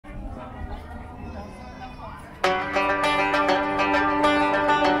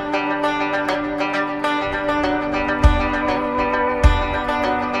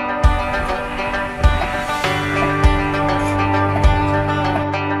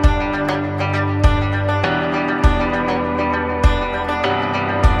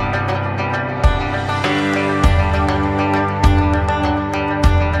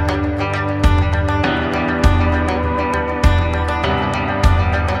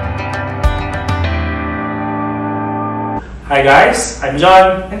Hi guys, I'm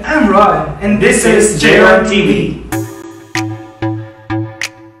John. And I'm Ron. And this is JROHN TV.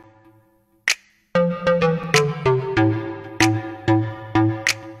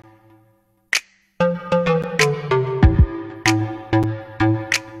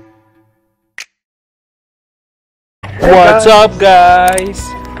 What's up, guys?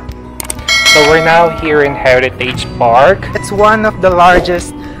 So we're now here in Heritage Park. It's one of the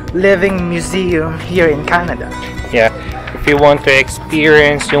largest living museum here in Canada. Yeah, if you want to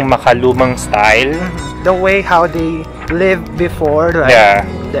experience yung makalumang style, the way how they lived before, like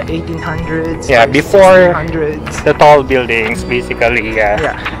the 1800s, yeah, before 1600s. The tall buildings, basically.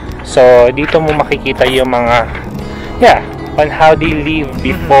 Yeah. So dito mo makikita yung mga on how they lived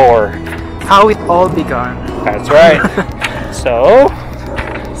before. How it all began. That's right. So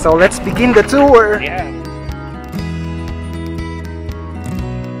let's begin the tour. Yeah.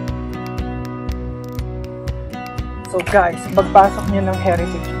 So guys, pagpasok nyo ng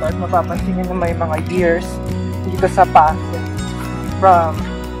Heritage Park, mapapansin nyo na may mga years dito sa path. From,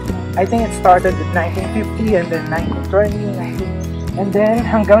 I think it started in 1950 and then 1920, and then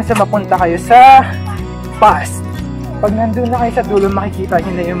hanggang sa mapunta kayo sa past. Pag nandun na kayo sa dulo, makikita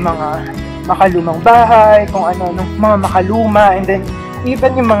nyo na yung mga makalumang bahay, kung ano, mga makaluma, and then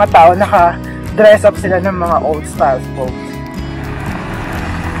even yung mga tao naka-dress up sila ng mga old style folks.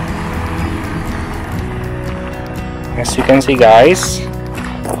 As you can see, guys,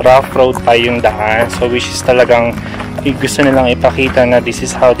 rough road pa yung daan. So which is talagang gusto nilang ipakita na this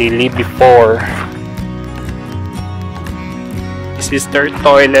is how they lived before. This is their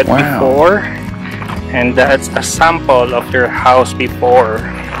toilet before, and that's a sample of their house before.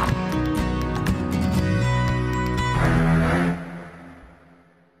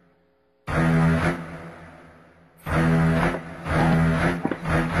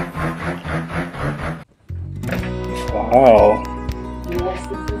 Wow.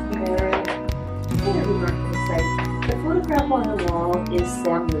 Yes, this is very inside. The photograph on the wall is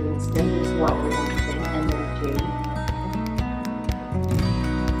Sam Livingston, is what we're watching, and then Jane.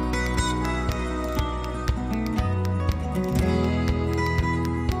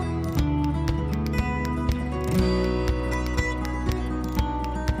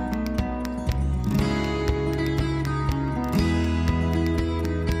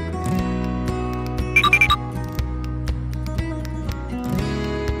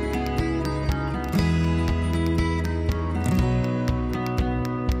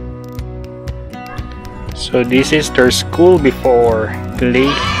 So this is their school before,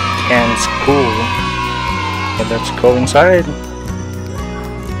 Lake and School. So let's go inside.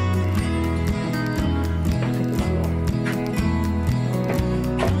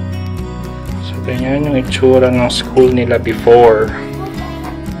 So ganyan yung itsura ng school nila before.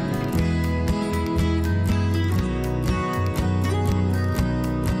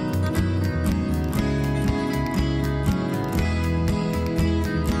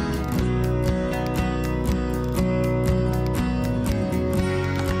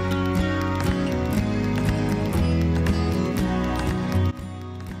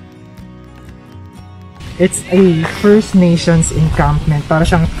 It's a First Nations encampment, para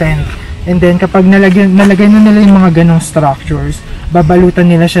siyang tent. And then kapag nalagyan na nila yung mga ganong structures, babalutan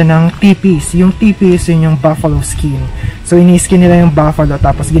nila siya ng tipis. Yung tipis, yun yung buffalo skin. So ini-skin nila yung buffalo,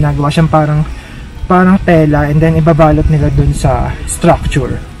 tapos ginagawa siyang parang tela, and then ibabalot nila dun sa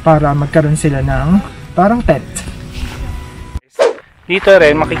structure para magkaroon sila ng parang tent. Dito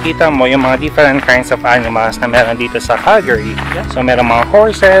rin makikita mo yung mga different kinds of animals na meron dito sa Calgary. So meron mga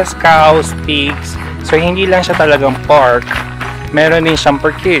horses, cows, pigs. So hindi lang siya talagang park, meron din siyang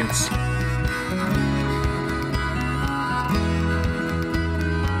for kids.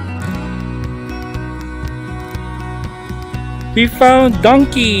 We found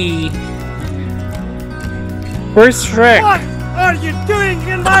Donkey! Where's Shrek? What are you doing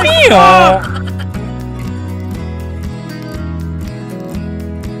in my car?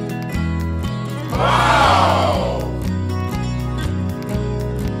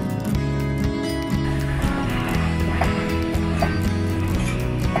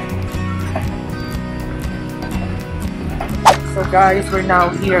 So guys, we're now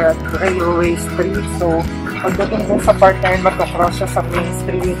here at Railway Street. So pagdating dun sa part na yun, magkakross siya sa Main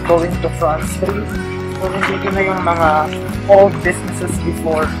Street going to Front Street. So nandito na yung mga old businesses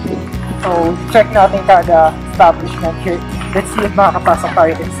before. So check natin kada establishment here. Let's see if makakapasok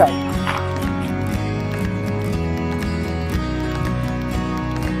tayo inside.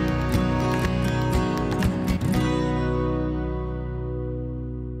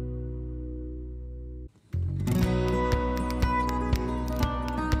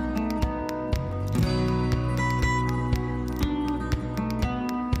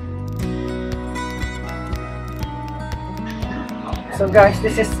 So guys,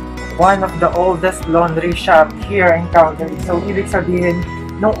 this is one of the oldest laundry shop here in Calgary. So ibig sabihin,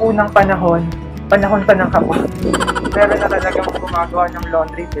 nung unang panahon pa ng Hapon, meron na talagang gumagawa ng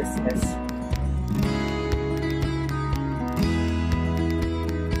laundry business.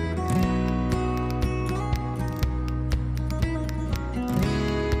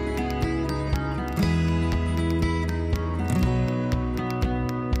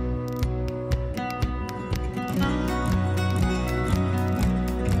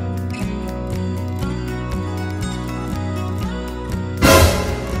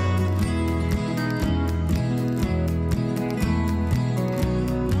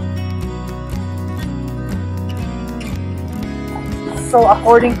 So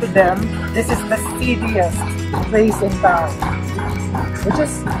according to them, this is the seediest place in town, which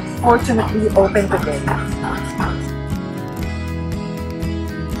is fortunately open today.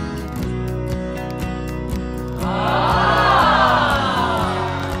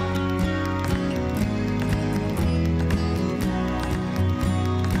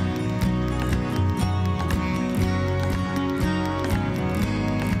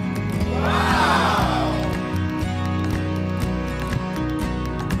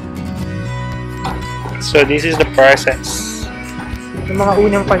 So this is the process. Yung mga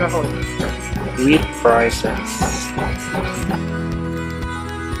unang panahon. Wheat process.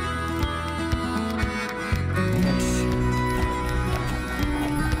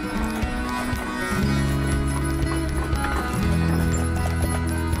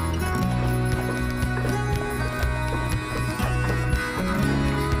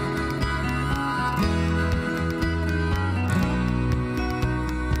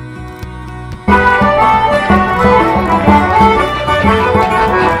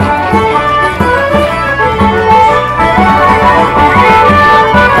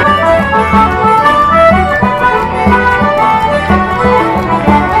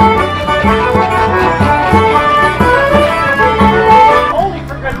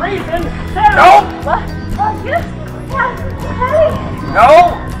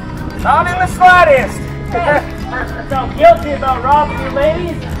 No, not in the slightest. I felt guilty about robbing you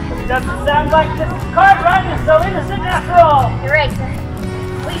ladies. It doesn't sound like this card run is so innocent after all. You're right, sir.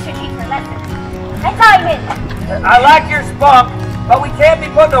 We should teach her lessons. And Simon! I like your spunk, but we can't be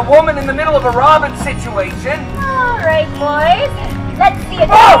putting a woman in the middle of a robbing situation. All right, boys. Let's see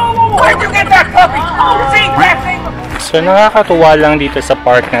it. Oh, where'd you get that puppy? See, that thing. So nakakatuwa lang dito sa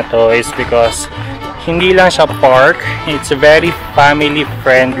park na to is because hindi lang siya park, it's very family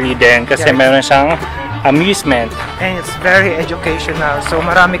friendly din kasi meron siyang amusement. And it's very educational. So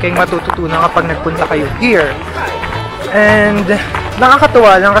marami kayong matututunan kapag nagpunta kayo here. And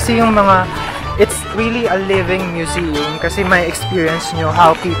nakakatuwa lang kasi yung mga, it's really a living museum kasi may experience nyo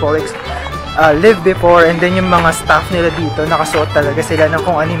how people live before, and then yung mga staff nila dito nakasuot talaga sila ng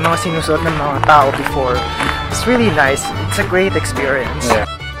kung ano yung mga sinusuot ng mga tao before. It's really nice. It's a great experience. Yeah.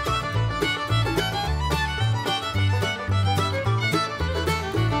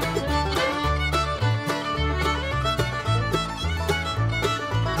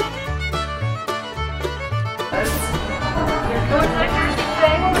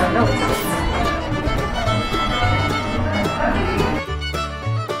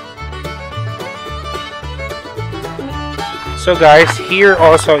 So guys, here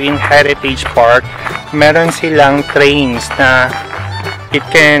also in Heritage Park, meron silang trains na it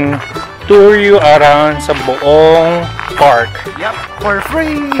can tour you around sa buong park. Yep, for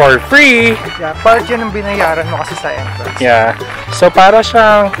free! For free! Yeah, part yun ang binayaran mo kasi sa entrance. Yeah. So para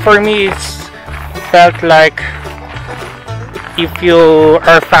siyang, for me, it's felt like if you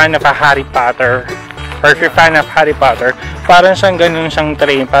are a fan of a Harry Potter, or if you're a fan of Harry Potter, parang siyang ganun siyang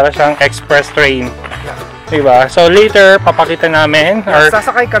train, parang siyang express train. Diba? So later, papakita namin or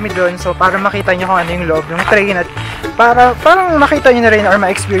sasakay kami doon, so para makita nyo kung ano yung loob ng train at parang makita nyo na rin or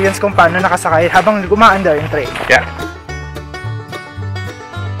ma-experience kung paano nakasakay habang gumaandar yung train. yeah.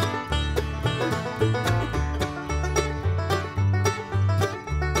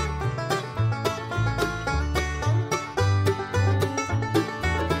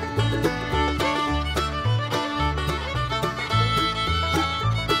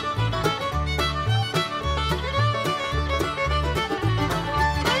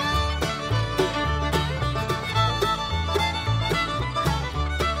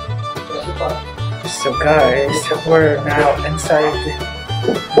 So guys, we're now inside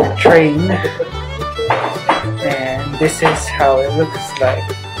the train and this is how it looks like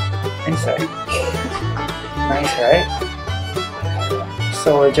inside. Nice, right?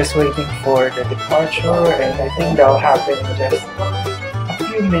 So we're just waiting for the departure and I think that'll happen in just a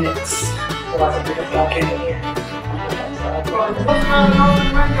few minutes. Okay. Also,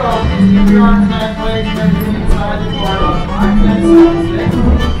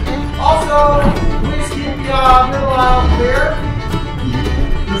 please keep the middle aisle clear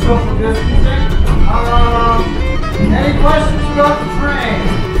for social distancing. Any questions about the train?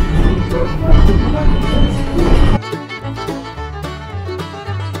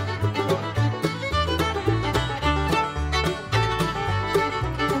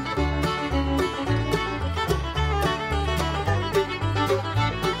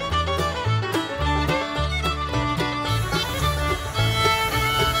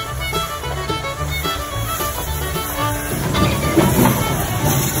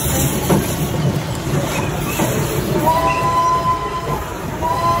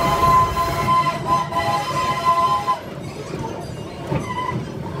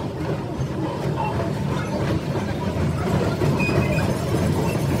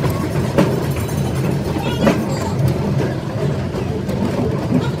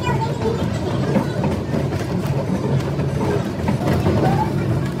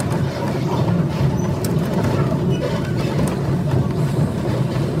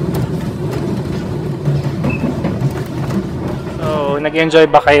 Nag-enjoy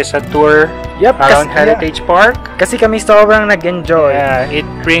ba kayo sa tour around Heritage Park? Kasi kami sobrang nag-enjoy. Yeah, it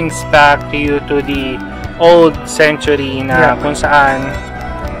brings back to you to the old century na kung saan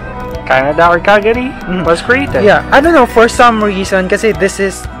Canada or Calgary was created. Yeah, I don't know, for some reason, kasi this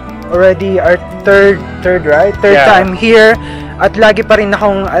is already our third time here, at lagi pa rin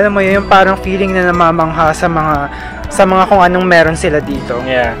akong, alam mo yun, yung parang feeling na namamangha sa mga kung anong meron sila dito.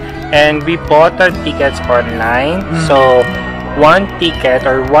 Yeah, and we bought our tickets online, so one ticket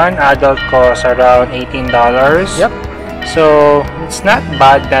or one adult costs around $18. Yep. So it's not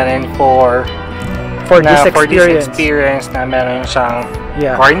bad na rin for this experience na meron siyang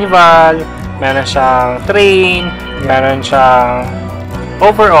carnival, meron siyang train, meron siyang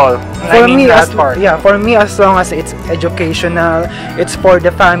overall. For me, as long as it's educational, it's for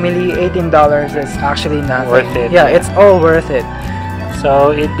the family, $18 is actually nothing. Worth it. Yeah, it's all worth it.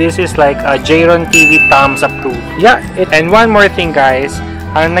 So this is like a JROHN TV thumbs approved. Yeah. And one more thing, guys,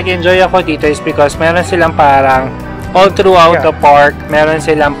 ang nag-enjoy ako dito is because meron silang parang all throughout the park, meron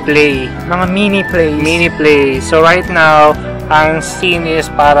silang play. Mga mini plays. So right now, ang scene is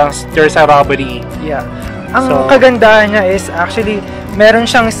parang there's a robbery. Yeah. Ang kagandahan niya is actually meron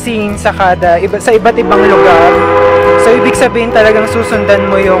siyang scene sa iba't ibang lugar. So ibig sabihin talagang susundan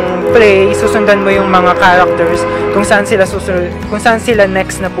mo yung play, susundan mo yung mga characters kung saan sila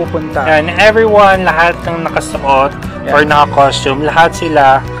next na pupunta. And everyone, lahat ng nakasuot or naka-costume, lahat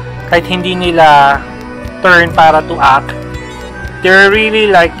sila kahit hindi nila turn para to act, they're really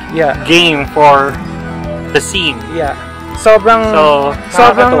like game for the scene. Yeah. Sobrang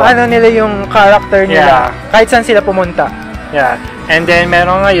ano nila yung character nila kahit saan sila pumunta. Yeah. And then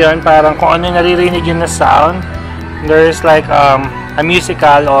meron ngayon parang kung ano naririnig yun na sound, there's like a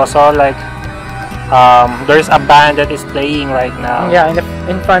musical also, like there's a band that is playing right now. Yeah,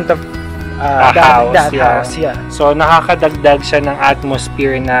 in front of that house. Yeah. So nakakadagdag siya ng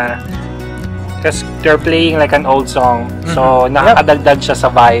atmosphere na kasi they're playing like an old song. So nakakadagdag siya sa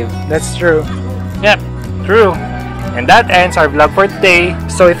vibe. That's true. Yep, true. And that ends our vlog for today.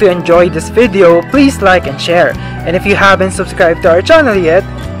 So if you enjoyed this video, please like and share. And if you haven't subscribed to our channel yet,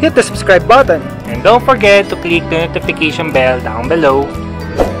 hit the subscribe button. And don't forget to click the notification bell down below.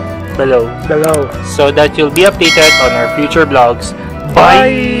 So that you'll be updated on our future vlogs.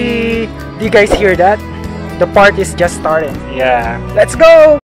 Bye! Do you guys hear that? The party is just starting. Yeah. Let's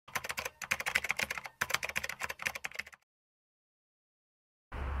go!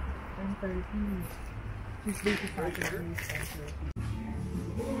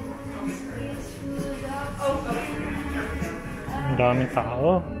 Ang daming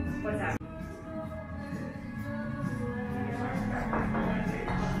tao.